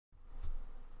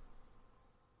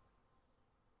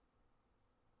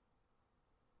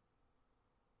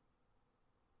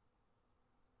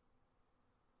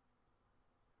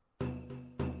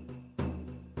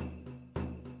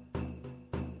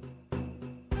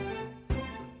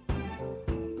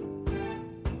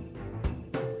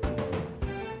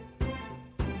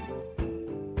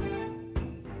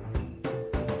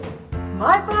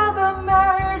My father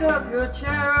married a pure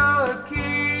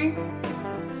Cherokee.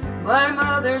 My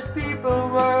mother's people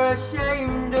were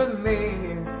ashamed of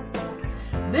me.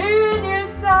 The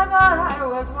Indians said that I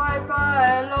was white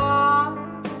by law.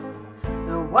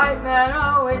 The white man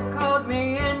always called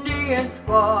me Indian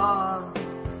squaw.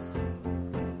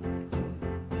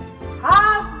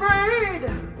 Half-breed,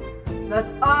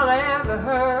 that's all I ever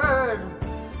heard.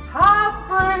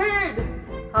 Half-breed,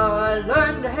 how I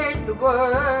learned to hate the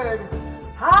word.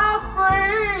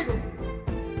 Half-breed,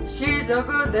 she's no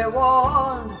good, they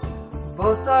warned.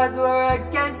 Both sides were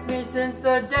against me since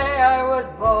the day I was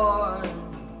born.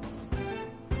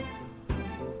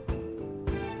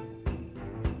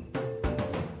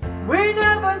 We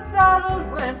never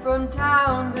settled, went from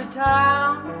town to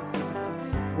town.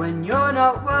 When you're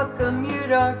not welcome, you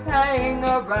don't hang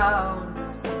around.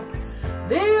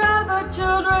 The other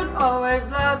children always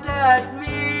laughed at me.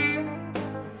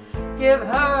 Give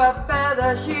her a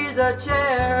feather, she's a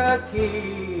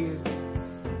Cherokee.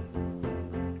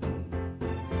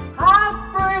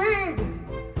 Half-breed,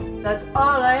 that's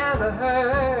all I ever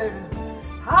heard.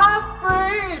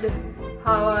 Half-breed,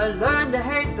 how I learned to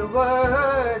hate the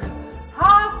word.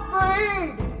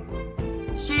 Half-breed,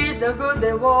 she's no good,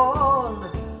 they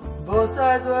warned. Both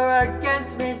sides were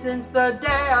against me since the day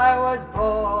I was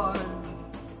born.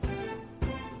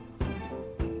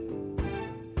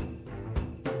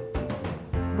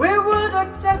 We weren't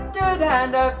accepted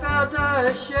and I felt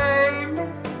ashamed.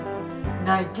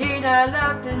 19 I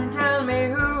left and tell me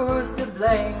who's to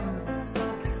blame.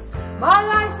 My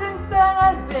life since then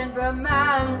has been from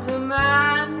man to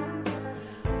man,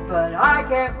 but I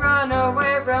can't run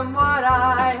away from what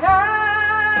I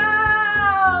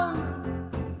am.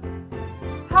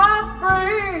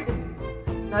 Half-breed,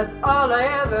 that's all I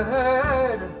ever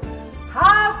heard.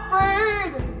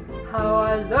 Half-breed, how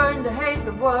I learned to hate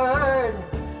the word.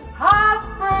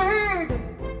 Half-breed,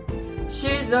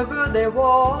 she's no good, they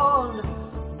warned.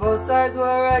 Both sides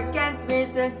were against me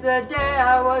since the day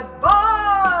I was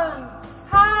born.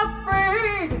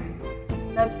 Half-breed,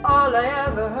 that's all I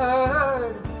ever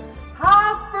heard.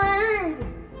 Half-breed,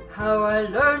 how I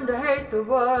learned to hate the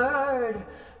word.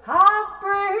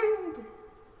 Half-breed,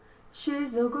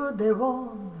 she's no good, they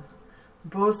warned.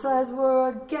 Both sides were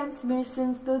against me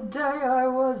since the day I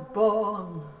was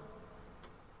born.